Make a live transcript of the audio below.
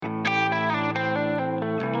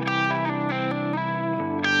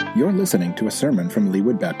You're listening to a sermon from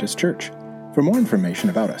Leawood Baptist Church. For more information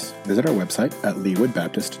about us, visit our website at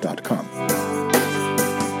leawoodbaptist.com.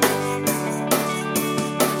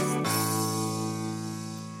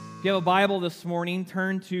 If you have a Bible this morning,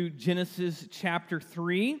 turn to Genesis chapter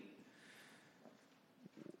 3.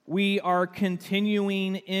 We are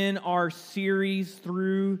continuing in our series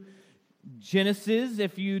through Genesis.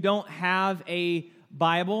 If you don't have a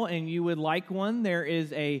Bible and you would like one, there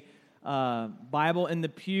is a Bible in the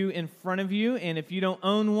pew in front of you. And if you don't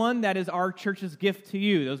own one, that is our church's gift to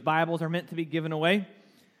you. Those Bibles are meant to be given away.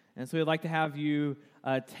 And so we'd like to have you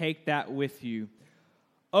take that with you.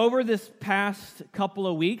 Over this past couple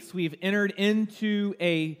of weeks, we've entered into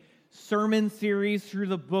a sermon series through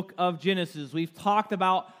the book of Genesis. We've talked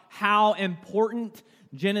about how important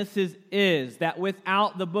Genesis is, that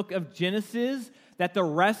without the book of Genesis, that the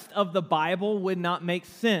rest of the Bible would not make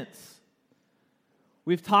sense.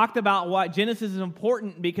 We've talked about why Genesis is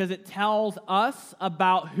important because it tells us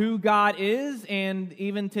about who God is, and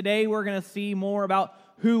even today we're going to see more about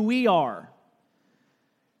who we are.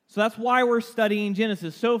 So that's why we're studying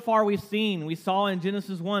Genesis. So far we saw in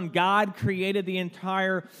Genesis 1, God created the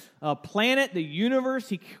entire planet, the universe.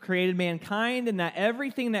 He created mankind, and that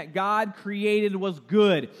everything that God created was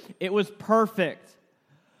good. It was perfect.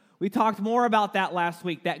 We talked more about that last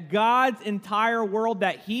week, that God's entire world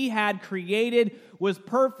that He had created was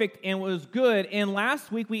perfect and was good. And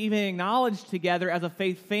last week we even acknowledged together as a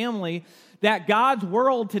faith family that God's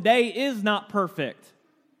world today is not perfect.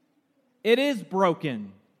 It is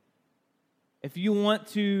broken. If you want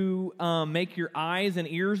to make your eyes and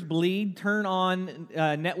ears bleed, turn on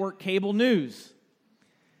network cable news.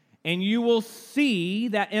 And you will see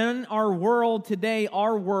that in our world today,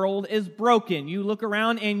 our world is broken. You look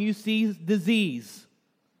around and you see disease.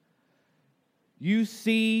 You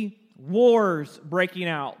see wars breaking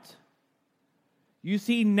out. You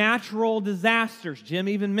see natural disasters. Jim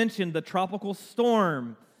even mentioned the tropical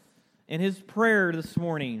storm in his prayer this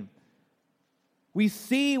morning. We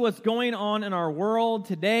see what's going on in our world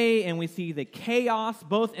today, and we see the chaos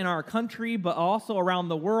both in our country but also around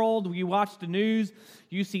the world. You watch the news,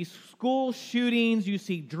 you see school shootings, you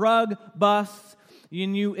see drug busts.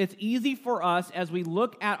 It's easy for us as we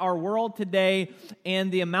look at our world today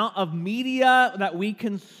and the amount of media that we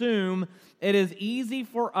consume, it is easy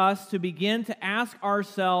for us to begin to ask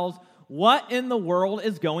ourselves, what in the world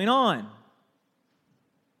is going on?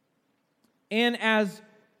 And as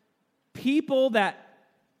people that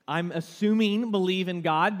I'm assuming believe in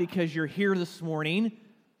God because you're here this morning,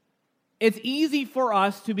 it's easy for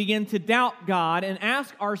us to begin to doubt God and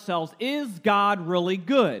ask ourselves, is God really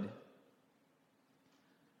good?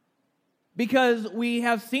 Because we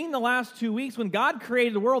have seen the last 2 weeks when God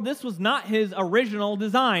created the world, this was not His original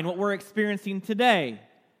design, what we're experiencing today.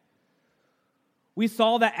 We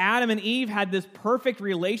saw that Adam and Eve had this perfect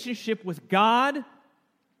relationship with God.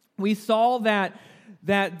 We saw that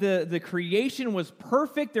the creation was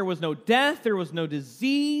perfect. There was no death. There was no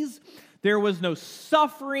disease. There was no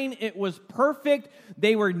suffering. It was perfect.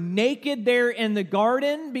 They were naked there in the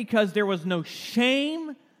garden because there was no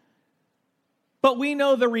shame. But we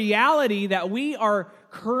know the reality that we are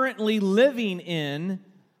currently living in,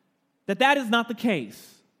 that is not the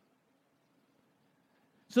case.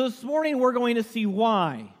 So this morning we're going to see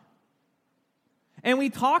why. And we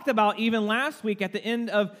talked about even last week at the end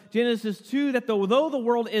of Genesis 2 that though the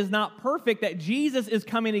world is not perfect, that Jesus is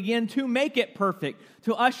coming again to make it perfect,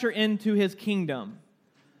 to usher into His kingdom.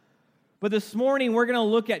 But this morning we're going to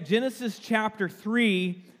look at Genesis chapter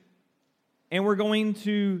 3, and we're going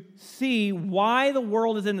to see why the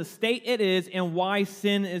world is in the state it is and why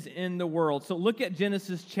sin is in the world. So look at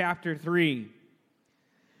Genesis chapter 3.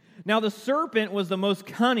 Now the serpent was the most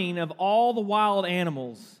cunning of all the wild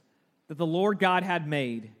animals that the Lord God had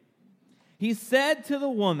made. He said to the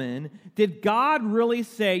woman, "Did God really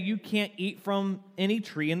say you can't eat from any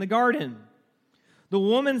tree in the garden?" The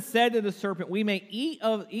woman said to the serpent, "We may eat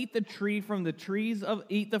the fruit from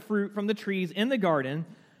the trees in the garden,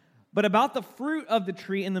 but about the fruit of the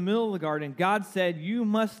tree in the middle of the garden, God said, you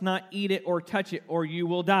must not eat it or touch it, or you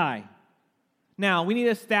will die." Now, we need to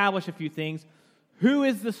establish a few things. Who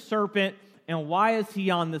is the serpent, and why is he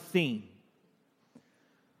on the scene?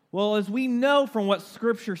 Well, as we know from what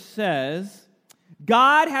Scripture says,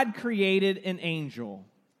 God had created an angel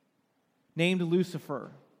named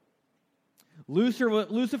Lucifer.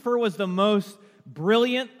 Lucifer was the most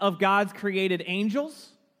brilliant of God's created angels.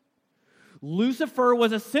 Lucifer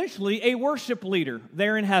was essentially a worship leader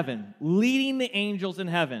there in heaven, leading the angels in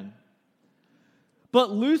heaven.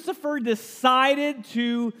 But Lucifer decided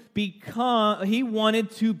he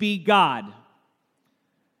wanted to be God.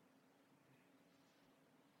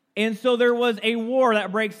 And so there was a war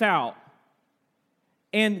that breaks out.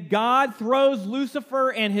 And God throws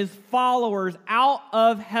Lucifer and his followers out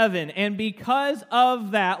of heaven. And because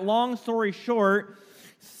of that, long story short,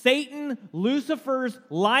 Satan, Lucifer's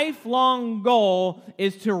lifelong goal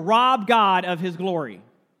is to rob God of his glory.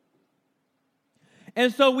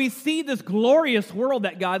 And so we see this glorious world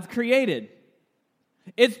that God's created.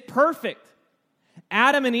 It's perfect.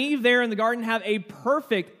 Adam and Eve there in the garden have a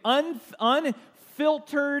perfect,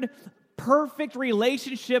 unfiltered, perfect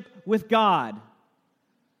relationship with God.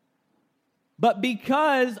 But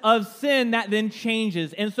because of sin, that then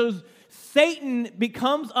changes. And so Satan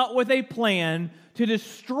comes up with a plan to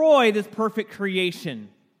destroy this perfect creation.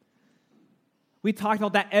 We talked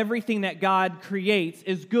about that everything that God creates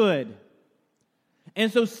is good.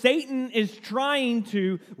 And so Satan is trying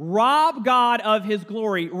to rob God of his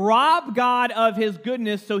glory, rob God of his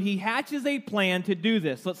goodness, so he hatches a plan to do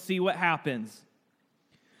this. Let's see what happens.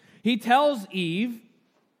 He tells Eve,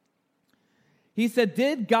 he said,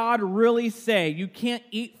 "Did God really say you can't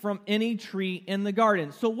eat from any tree in the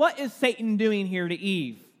garden?" So what is Satan doing here to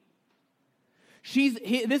Eve?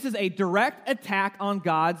 This is a direct attack on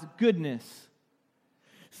God's goodness.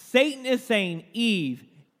 Satan is saying, Eve,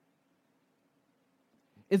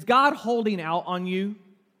 is God holding out on you?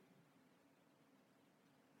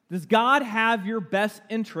 Does God have your best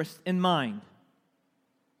interest in mind?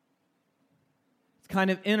 It's kind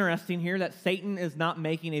of interesting here that Satan is not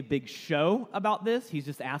making a big show about this. He's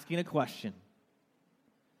just asking a question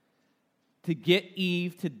to get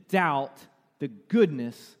Eve to doubt the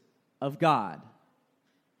goodness of God.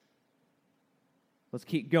 Let's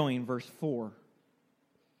keep going, verse 4.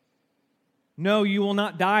 "No, you will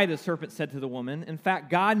not die," the serpent said to the woman. "In fact,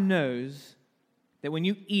 God knows that when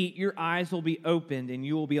you eat, your eyes will be opened and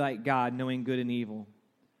you will be like God, knowing good and evil."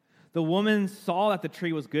 The woman saw that the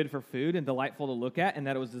tree was good for food and delightful to look at, and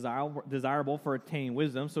that it was desirable for attaining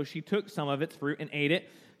wisdom. So she took some of its fruit and ate it.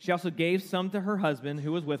 She also gave some to her husband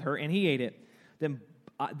who was with her, and he ate it.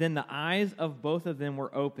 Then the eyes of both of them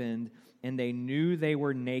were opened, and they knew they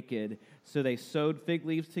were naked. So they sewed fig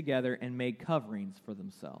leaves together and made coverings for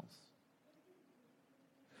themselves.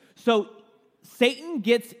 So Satan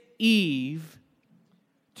gets Eve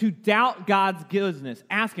to doubt God's goodness,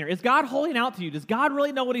 asking her, is God holding out to you? Does God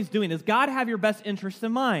really know what he's doing? Does God have your best interest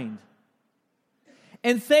in mind?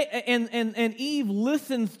 And Eve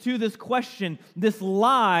listens to this question, this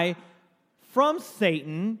lie from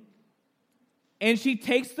Satan, and she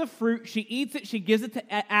takes the fruit, she eats it, she gives it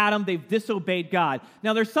to Adam. They've disobeyed God.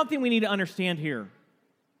 Now, there's something we need to understand here.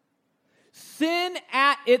 Sin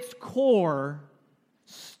at its core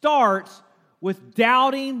starts with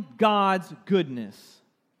doubting God's goodness.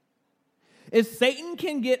 If Satan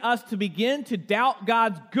can get us to begin to doubt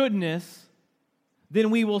God's goodness, then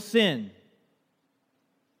we will sin.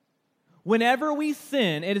 Whenever we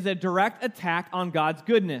sin, it is a direct attack on God's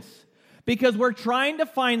goodness, because we're trying to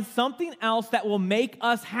find something else that will make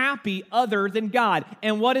us happy other than God.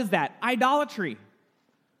 And what is that? Idolatry.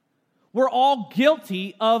 We're all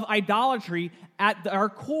guilty of idolatry at our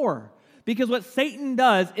core. Because what Satan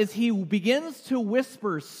does is he begins to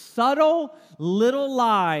whisper subtle little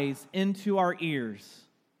lies into our ears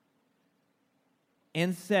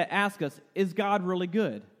and ask us, is God really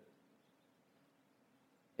good?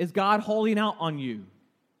 Is God holding out on you?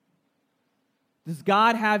 Does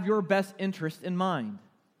God have your best interest in mind?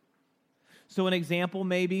 So an example,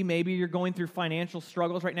 maybe you're going through financial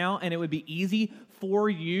struggles right now, and it would be easy for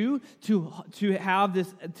you to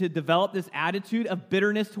develop this attitude of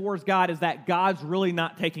bitterness towards God, is that God's really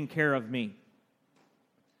not taking care of me.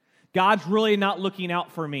 God's really not looking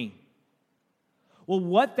out for me. Well,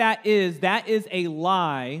 what that is a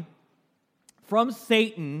lie from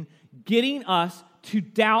Satan getting us to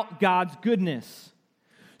doubt God's goodness.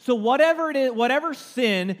 So whatever it is, whatever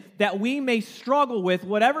sin that we may struggle with,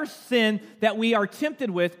 whatever sin that we are tempted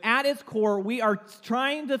with, at its core, we are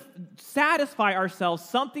trying to satisfy ourselves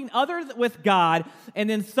something other with God,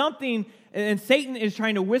 and Satan is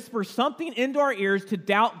trying to whisper something into our ears to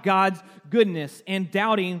doubt God's goodness and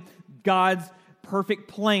doubting God's perfect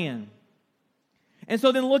plan. And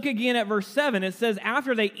so then look again at verse 7. It says,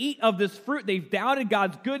 after they eat of this fruit, they've doubted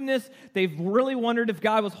God's goodness. They've really wondered if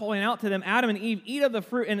God was holding out to them. Adam and Eve eat of the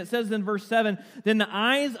fruit, and it says in verse 7, then the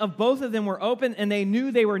eyes of both of them were open, and they knew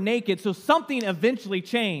they were naked. So something eventually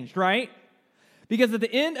changed, right? Because at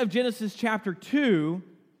the end of Genesis chapter 2,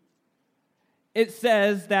 it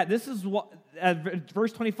says that this is what,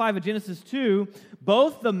 verse 25 of Genesis 2,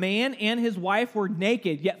 both the man and his wife were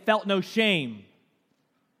naked, yet felt no shame.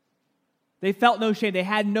 They felt no shame. They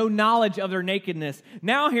had no knowledge of their nakedness.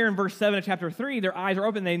 Now here in verse 7 of chapter 3, their eyes are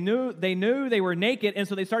open. They knew they were naked, and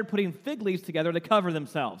so they started putting fig leaves together to cover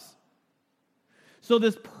themselves. So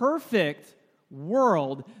this perfect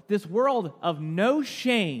world, this world of no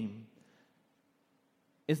shame,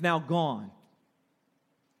 is now gone.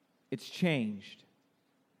 It's changed.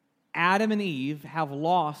 Adam and Eve have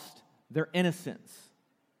lost their innocence,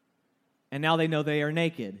 and now they know they are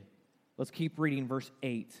naked. Let's keep reading verse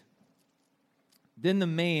 8. Then the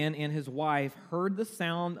man and his wife heard the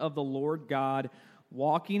sound of the Lord God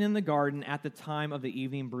walking in the garden at the time of the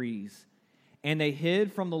evening breeze, and they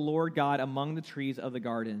hid from the Lord God among the trees of the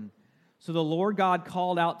garden. So the Lord God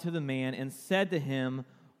called out to the man and said to him,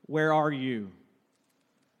 "Where are you?"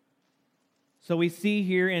 So we see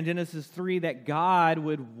here in Genesis 3 that God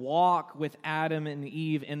would walk with Adam and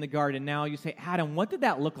Eve in the garden. Now you say, Adam, what did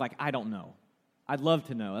that look like? I don't know. I'd love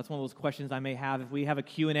to know. That's one of those questions I may have if we have a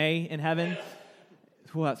Q&A in heaven.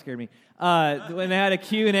 Whoa, that scared me. When they had a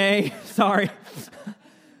Q&A, sorry.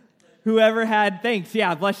 Whoever had, thanks,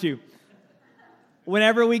 yeah, bless you.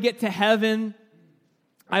 Whenever we get to heaven,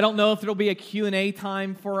 I don't know if there'll be a Q&A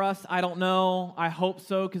time for us. I don't know. I hope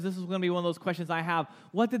so, because this is going to be one of those questions I have.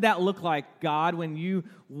 What did that look like, God, when you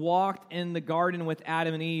walked in the garden with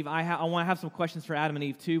Adam and Eve? I want to have some questions for Adam and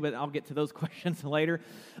Eve too, but I'll get to those questions later.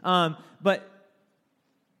 But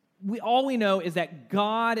all we know is that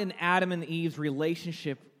God and Adam and Eve's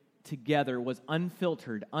relationship together was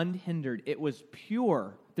unfiltered, unhindered. It was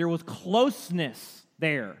pure. There was closeness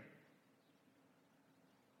there.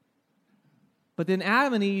 But then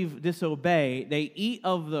Adam and Eve disobey. They eat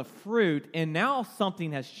of the fruit, and now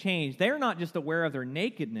something has changed. They're not just aware of their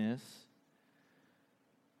nakedness,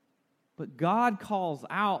 but God calls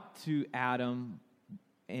out to Adam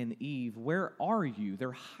and Eve, "Where are you?"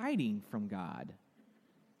 They're hiding from God.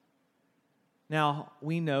 Now,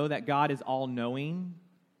 we know that God is all-knowing.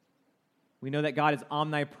 We know that God is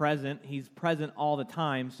omnipresent. He's present all the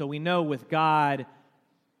time. So we know with God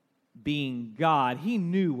being God, He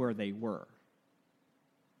knew where they were.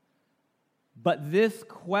 But this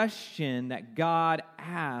question that God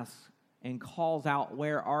asks and calls out,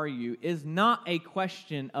 "Where are you?" is not a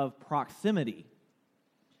question of proximity.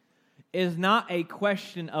 Is not a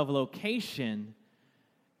question of location.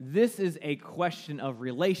 This is a question of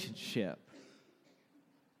relationship.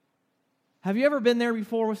 Have you ever been there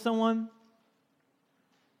before with someone?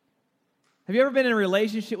 Have you ever been in a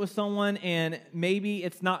relationship with someone and maybe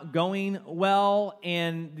it's not going well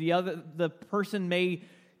and the person may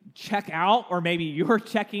check out, or maybe you're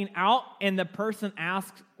checking out, and the person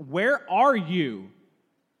asks, "Where are you?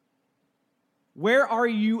 Where are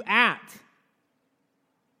you at?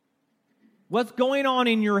 What's going on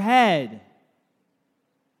in your head?"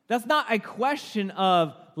 That's not a question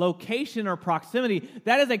of location or proximity.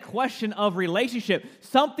 That is a question of relationship.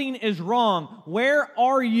 Something is wrong. Where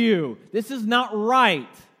are you? This is not right.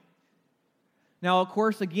 Now, of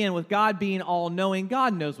course, again, with God being all-knowing,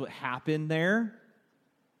 God knows what happened there.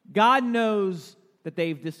 God knows that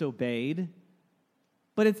they've disobeyed.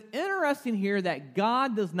 But it's interesting here that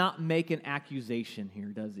God does not make an accusation here,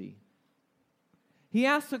 does He? He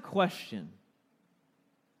asks a question.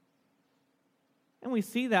 And we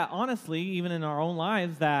see that, honestly, even in our own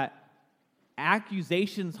lives, that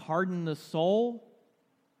accusations harden the soul,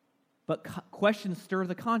 but questions stir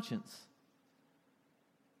the conscience.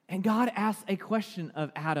 And God asks a question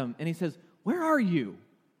of Adam, and He says, "Where are you?"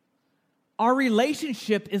 Our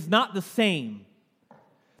relationship is not the same.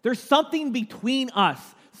 There's something between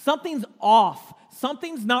us. Something's off.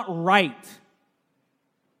 Something's not right.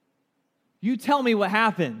 You tell me what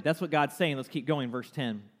happened. That's what God's saying. Let's keep going, verse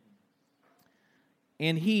 10.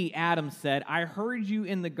 And he, Adam, said, "I heard you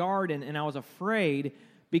in the garden, and I was afraid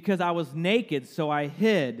because I was naked, so I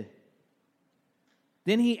hid."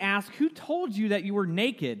 Then he asked, "Who told you that you were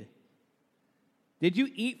naked? Did you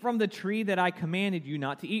eat from the tree that I commanded you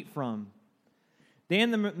not to eat from?"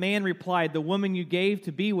 Then the man replied, "The woman you gave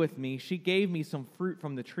to be with me, she gave me some fruit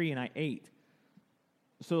from the tree, and I ate."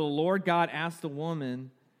 So the Lord God asked the woman,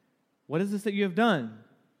 "What is this that you have done?"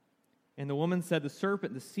 And the woman said, "The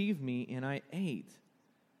serpent deceived me, and I ate."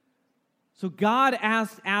 So God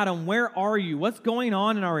asked Adam, "Where are you? What's going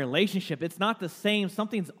on in our relationship? It's not the same.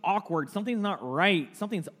 Something's awkward. Something's not right.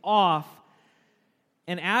 Something's off."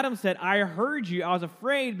 And Adam said, "I heard you. I was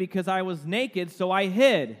afraid because I was naked, so I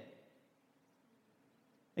hid."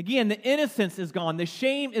 Again, the innocence is gone. The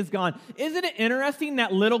shame is gone. Isn't it interesting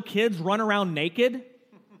that little kids run around naked? Does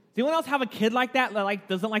anyone else have a kid like that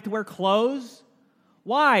doesn't like to wear clothes?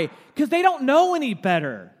 Why? Because they don't know any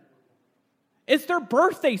better. It's their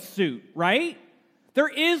birthday suit, right? There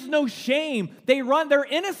is no shame. They're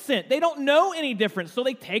innocent. They don't know any different. So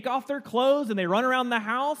they take off their clothes and they run around the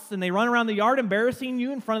house and they run around the yard embarrassing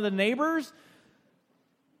you in front of the neighbors.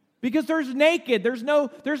 Because there's naked. There's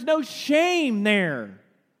no shame there.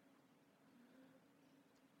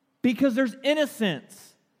 Because there's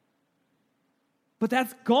innocence. But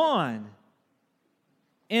that's gone.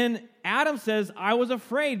 And Adam says, I was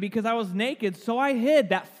afraid because I was naked, so I hid.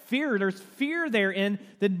 That fear, there's fear there in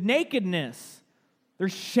the nakedness.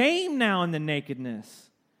 There's shame now in the nakedness.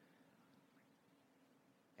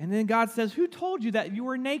 And then God says, who told you that you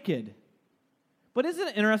were naked? But isn't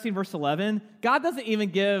it interesting, verse 11? God doesn't even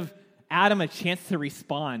give Adam a chance to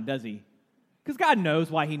respond, does he? Because God knows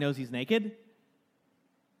why he knows he's naked.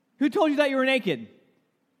 Who told you that you were naked?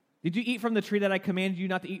 Did you eat from the tree that I commanded you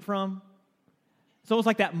not to eat from? It's almost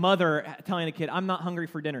like that mother telling a kid, I'm not hungry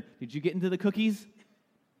for dinner. Did you get into the cookies?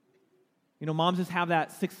 You know, moms just have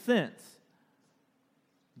that sixth sense.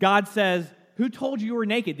 God says, who told you you were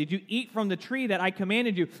naked? Did you eat from the tree that I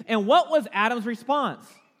commanded you? And what was Adam's response?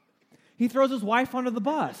 He throws his wife under the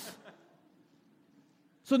bus.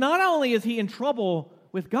 So not only is he in trouble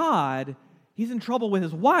with God, he's in trouble with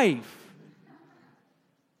his wife.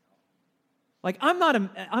 Like, I'm not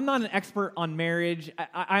an expert on marriage.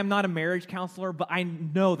 I'm not a marriage counselor, but I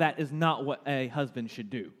know that is not what a husband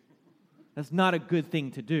should do. That's not a good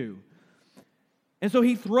thing to do. And so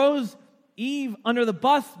he throws Eve under the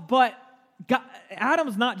bus, but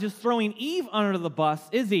Adam's not just throwing Eve under the bus,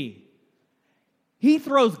 is he? He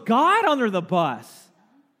throws God under the bus.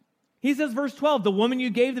 He says, verse 12, the woman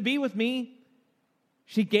you gave to be with me,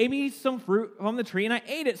 she gave me some fruit from the tree and I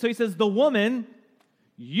ate it. So he says, the woman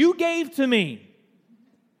you gave to me,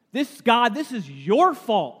 this is your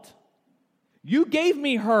fault. You gave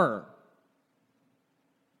me her.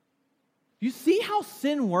 You see how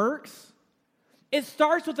sin works? It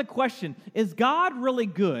starts with a question, is God really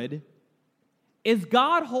good? Is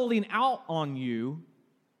God holding out on you?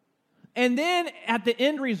 And then at the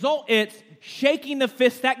end result, it's shaking the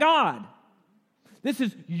fist at God. This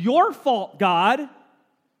is your fault, God.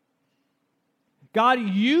 God,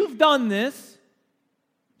 you've done this,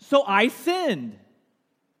 so I sinned.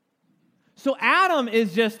 So Adam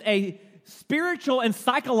is just a spiritual and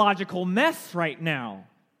psychological mess right now.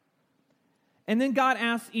 And then God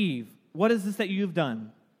asks Eve, what is this that you've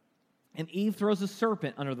done? And Eve throws a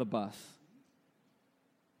serpent under the bus.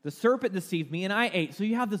 The serpent deceived me and I ate. So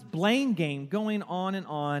you have this blame game going on,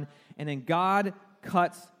 and then God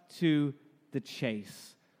cuts to the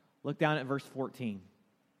chase. Look down at verse 14.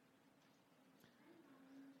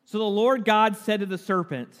 So the Lord God said to the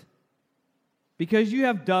serpent, because you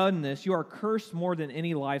have done this, you are cursed more than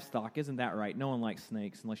any livestock. Isn't that right? No one likes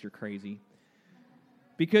snakes unless you're crazy.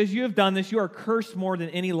 Because you have done this, you are cursed more than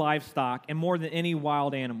any livestock and more than any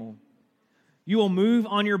wild animal. You will move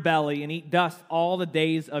on your belly and eat dust all the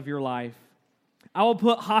days of your life. I will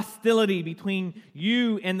put hostility between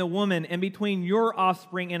you and the woman, and between your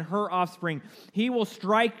offspring and her offspring. He will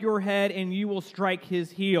strike your head, and you will strike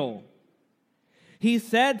his heel. He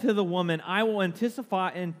said to the woman, I will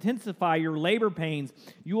intensify your labor pains.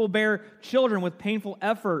 You will bear children with painful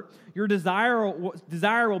effort. Your desire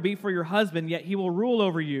will be for your husband, yet he will rule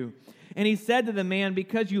over you. And he said to the man,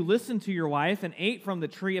 because you listened to your wife and ate from the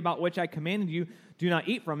tree about which I commanded you, do not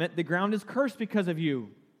eat from it. The ground is cursed because of you.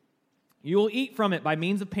 You will eat from it by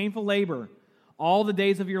means of painful labor all the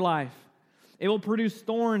days of your life. It will produce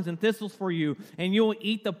thorns and thistles for you, and you will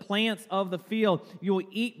eat the plants of the field. You will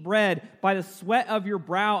eat bread by the sweat of your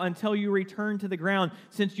brow until you return to the ground,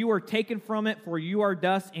 since you are taken from it, for you are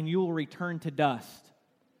dust, and you will return to dust.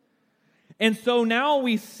 And so now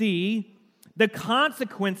we see the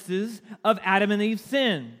consequences of Adam and Eve's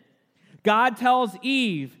sin. God tells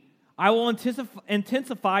Eve, I will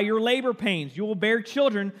intensify your labor pains. You will bear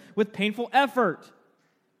children with painful effort.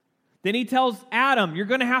 Then he tells Adam, you're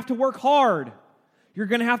going to have to work hard. You're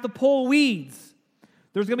going to have to pull weeds.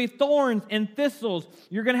 There's going to be thorns and thistles.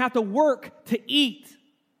 You're going to have to work to eat.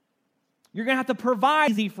 You're going to have to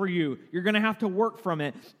provide easy for you. You're going to have to work from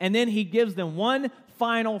it. And then he gives them one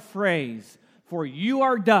final phrase, for you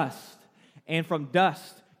are dust, and from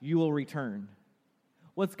dust you will return.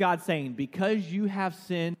 What's God saying? Because you have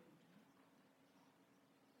sinned,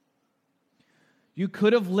 you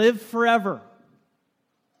could have lived forever.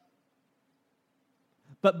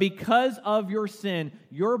 But because of your sin,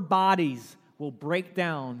 your bodies will break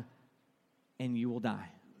down and you will die.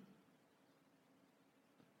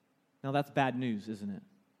 Now that's bad news, isn't it?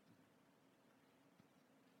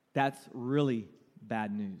 That's really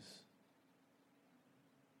bad news.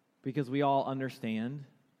 Because we all understand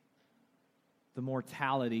the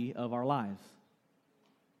mortality of our lives.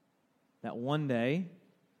 that one day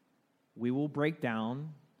we will break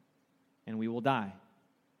down and we will die.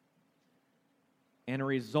 And a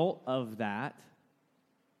result of that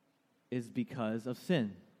is because of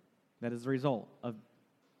sin. That is the result of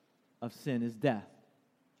sin is death.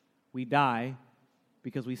 We die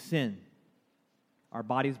because we sin. Our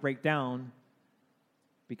bodies break down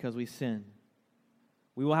because we sin.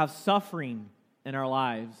 We will have suffering in our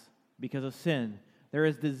lives because of sin. There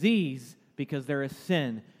is disease because there is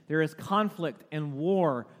sin. There is conflict and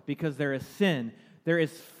war because there is sin. There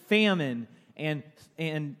is famine and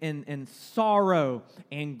sorrow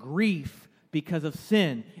and grief because of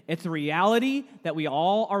sin. It's a reality that we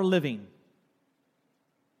all are living.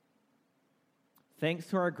 Thanks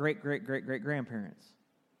to our great-great-great-great-grandparents,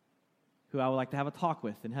 who I would like to have a talk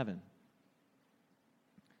with in heaven.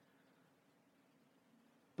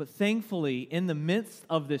 But thankfully, in the midst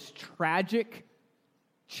of this tragic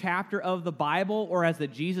chapter of the Bible, or as the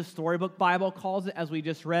Jesus Storybook Bible calls it, as we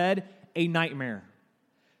just read, a nightmare.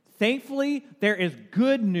 Thankfully, there is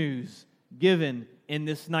good news given in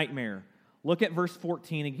this nightmare. Look at verse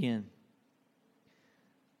 14 again.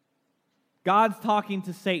 God's talking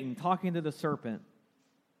to Satan, talking to the serpent.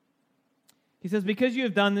 He says, because you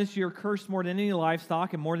have done this, you are cursed more than any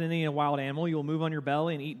livestock and more than any wild animal. You will move on your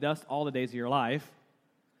belly and eat dust all the days of your life.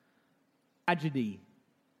 Tragedy.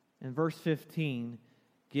 In verse 15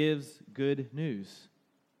 gives good news.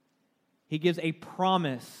 He gives a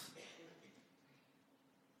promise.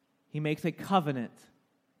 He makes a covenant.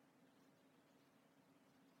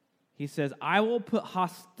 He says, I will put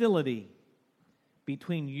hostility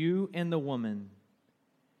between you and the woman,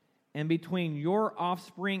 and between your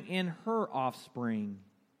offspring and her offspring.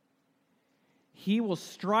 He will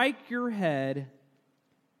strike your head,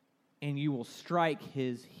 and you will strike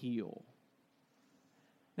his heel.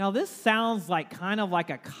 Now, this sounds like kind of like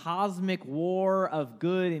a cosmic war of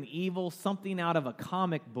good and evil, something out of a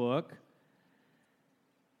comic book.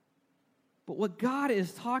 But what God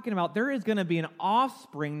is talking about, there is going to be an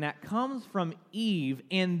offspring that comes from Eve,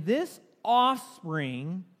 and this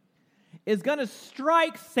offspring is going to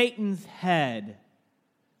strike Satan's head.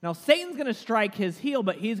 Now, Satan's going to strike his heel,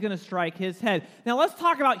 but he's going to strike his head. Now, let's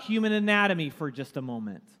talk about human anatomy for just a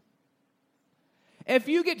moment. If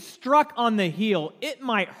you get struck on the heel, it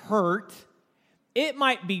might hurt, it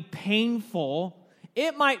might be painful,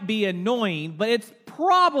 it might be annoying, but it's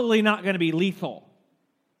probably not going to be lethal.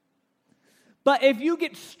 But if you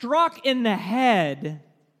get struck in the head,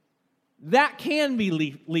 that can be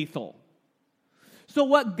lethal. So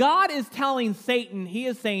what God is telling Satan, he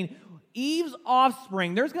is saying, Eve's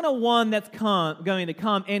offspring, there's going to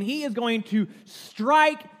come, and he is going to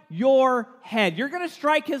strike your head. You're going to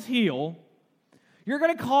strike his heel. You're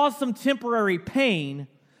going to cause some temporary pain,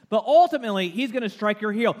 but ultimately, he's going to strike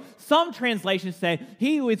your heel. Some translations say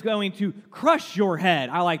he is going to crush your head.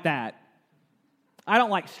 I like that. I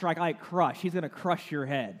don't like strike, I like crush. He's going to crush your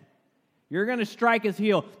head. You're going to strike his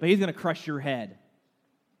heel, but he's going to crush your head.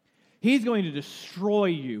 He's going to destroy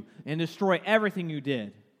you and destroy everything you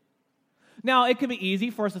did. Now, it could be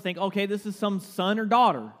easy for us to think, okay, this is some son or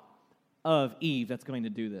daughter of Eve that's going to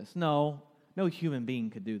do this. No human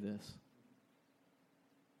being could do this.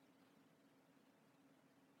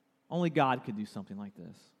 Only God could do something like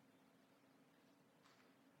this.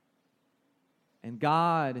 And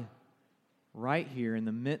God, right here in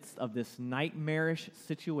the midst of this nightmarish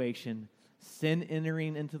situation, sin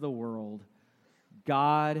entering into the world,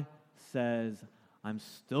 God says, I'm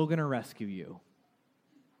still going to rescue you.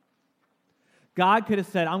 God could have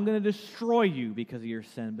said, I'm going to destroy you because of your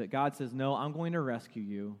sin, but God says, no, I'm going to rescue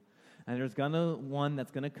you. And there's one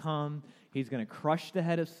that's going to come. He's going to crush the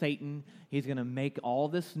head of Satan. He's going to make all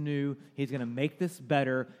this new. He's going to make this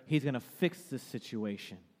better. He's going to fix this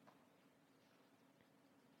situation.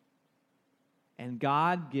 And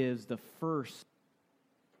God gives the first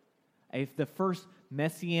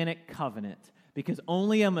messianic covenant, because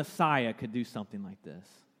only a Messiah could do something like this.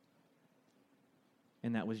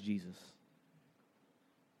 And that was Jesus.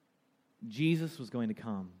 Jesus was going to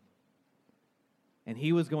come. And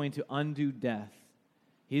he was going to undo death.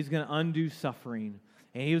 He was going to undo suffering.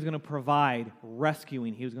 And he was going to provide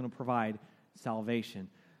rescuing. He was going to provide salvation.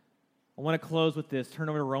 I want to close with this. Turn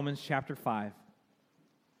over to Romans chapter 5.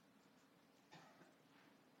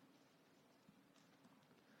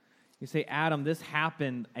 You say, Adam, this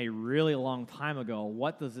happened a really long time ago.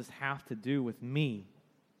 What does this have to do with me?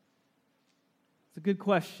 It's a good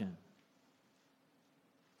question.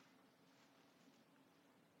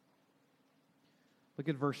 Look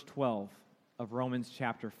at verse 12 of Romans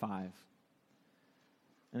chapter 5.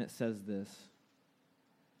 And it says this: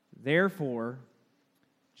 Therefore,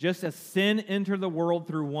 Just as sin entered the world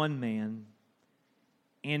through one man,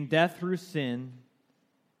 and death through sin,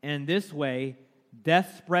 and this way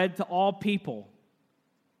death spread to all people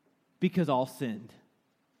because all sinned.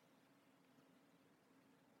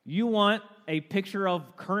 You want a picture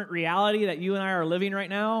of current reality that you and I are living right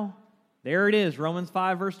now? There it is, Romans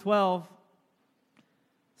 5, verse 12.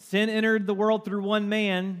 Sin entered the world through one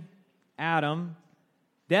man, Adam.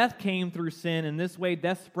 Death came through sin, and this way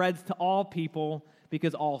death spreads to all people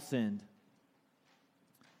because all sinned.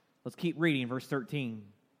 Let's keep reading, verse 13.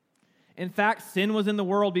 In fact, sin was in the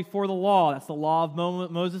world before the law. That's the law of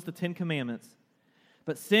Moses, the 10 Commandments.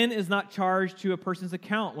 But sin is not charged to a person's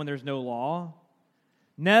account when there's no law.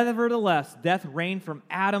 Nevertheless, death reigned from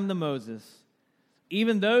Adam to Moses,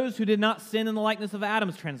 even those who did not sin in the likeness of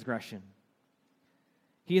Adam's transgression.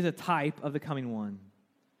 He is a type of the coming one.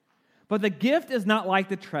 But the gift is not like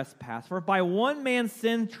the trespass, for if by one man's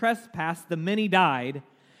sin trespass the many died,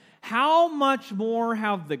 how much more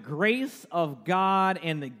have the grace of God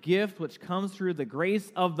and the gift which comes through the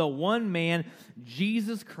grace of the one man,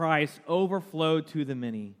 Jesus Christ, overflowed to the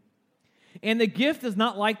many? And the gift is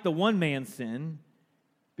not like the one man's sin,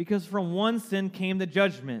 because from one sin came the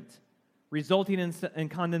judgment, resulting in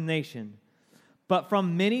condemnation. But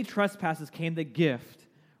from many trespasses came the gift,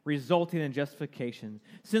 resulting in justification.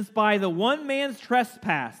 Since by the one man's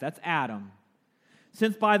trespass, that's Adam,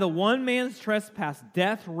 since by the one man's trespass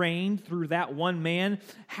death reigned through that one man,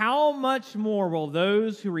 how much more will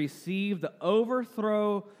those who receive the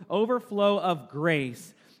overflow of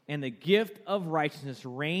grace and the gift of righteousness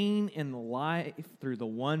reign in life through the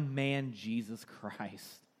one man, Jesus Christ?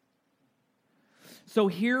 So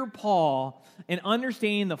here Paul, in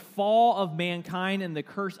understanding the fall of mankind and the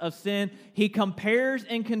curse of sin, he compares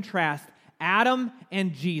and contrasts Adam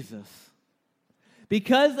and Jesus.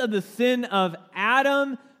 Because of the sin of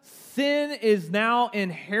Adam, sin is now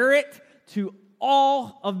inherent to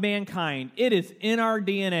all of mankind. It is in our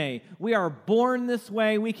DNA. We are born this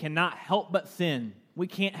way. We cannot help but sin. We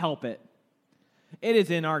can't help it. It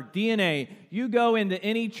is in our DNA. You go into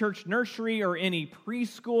any church nursery or any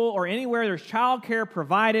preschool or anywhere there's childcare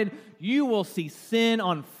provided, you will see sin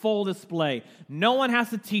on full display. No one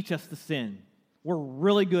has to teach us to sin. We're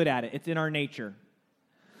really good at it. It's in our nature.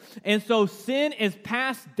 And so sin is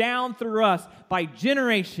passed down through us by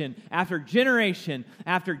generation after generation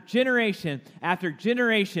after generation after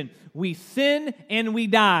generation. We sin and we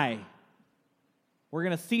die. We're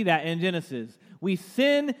going to see that in Genesis. We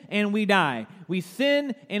sin and we die. We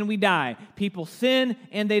sin and we die. People sin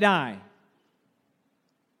and they die.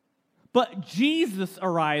 But Jesus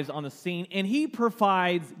arrives on the scene and he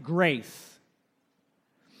provides grace.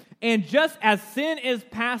 And just as sin is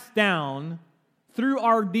passed down through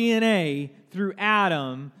our DNA, through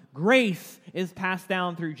Adam, grace is passed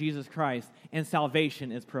down through Jesus Christ and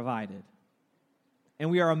salvation is provided. And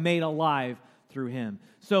we are made alive through him.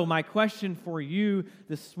 So my question for you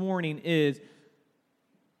this morning is,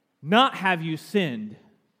 not have you sinned?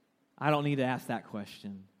 I don't need to ask that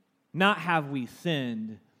question. Not have we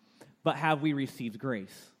sinned, but have we received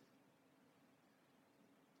grace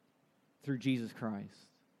through Jesus Christ?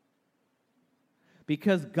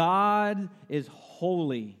 Because God is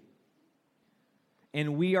holy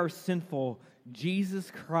and we are sinful,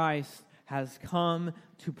 Jesus Christ has come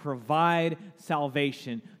to provide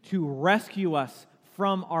salvation, to rescue us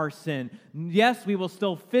from our sin. Yes, we will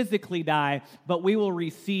still physically die, but we will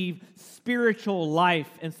receive spiritual life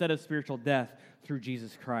instead of spiritual death through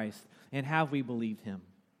Jesus Christ. And have we believed him?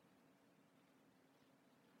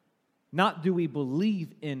 Not do we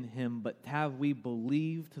believe in him, but have we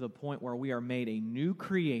believed to the point where we are made a new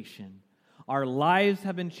creation. Our lives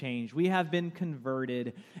have been changed. We have been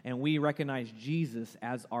converted, and we recognize Jesus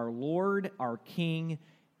as our Lord, our King,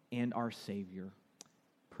 and our Savior.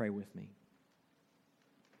 Pray with me.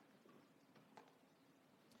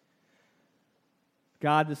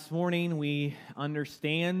 God, this morning we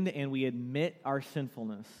understand and we admit our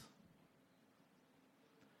sinfulness.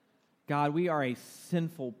 God, we are a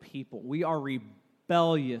sinful people. We are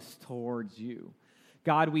rebellious towards you.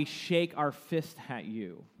 God, we shake our fist at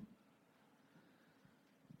you.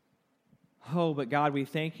 Oh, but God, we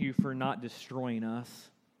thank you for not destroying us.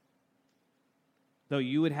 Though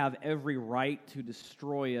you would have every right to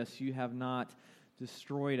destroy us, you have not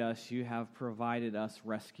destroyed us. You have provided us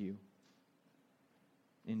rescue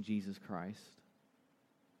in Jesus Christ.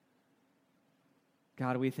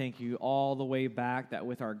 God, we thank you all the way back that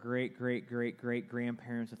with our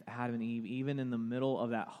great-great-great-great-grandparents, with Adam and Eve, even in the middle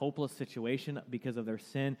of that hopeless situation because of their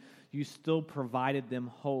sin, you still provided them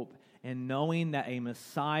hope and knowing that a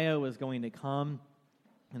Messiah was going to come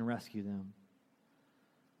and rescue them.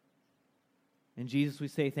 And Jesus, we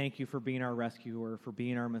say thank you for being our rescuer, for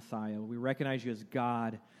being our Messiah. We recognize you as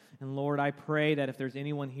God. And Lord, I pray that if there's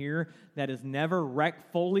anyone here that has never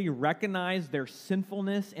fully recognized their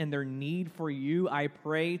sinfulness and their need for you, I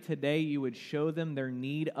pray today you would show them their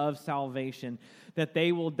need of salvation, that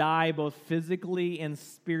they will die both physically and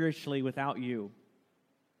spiritually without you.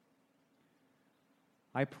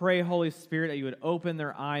 I pray, Holy Spirit, that you would open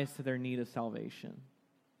their eyes to their need of salvation.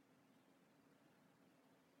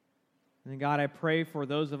 And God, I pray for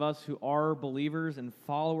those of us who are believers and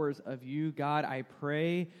followers of you. God, I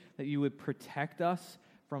pray that you would protect us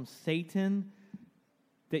from Satan,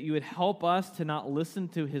 that you would help us to not listen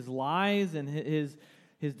to his lies and his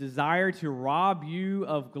desire to rob you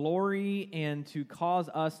of glory and to cause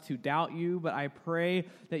us to doubt you. But I pray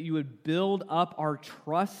that you would build up our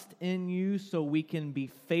trust in you so we can be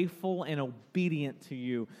faithful and obedient to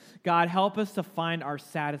you. God, help us to find our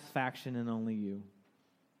satisfaction in only you.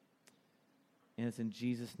 And it's in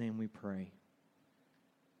Jesus' name we pray.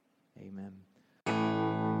 Amen.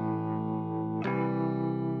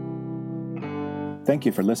 Thank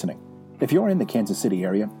you for listening. If you're in the Kansas City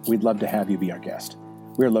area, we'd love to have you be our guest.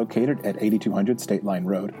 We're located at 8200 State Line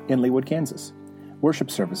Road in Leawood, Kansas. Worship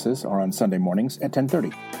services are on Sunday mornings at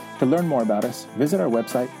 10:30. To learn more about us, visit our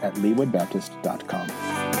website at leawoodbaptist.com.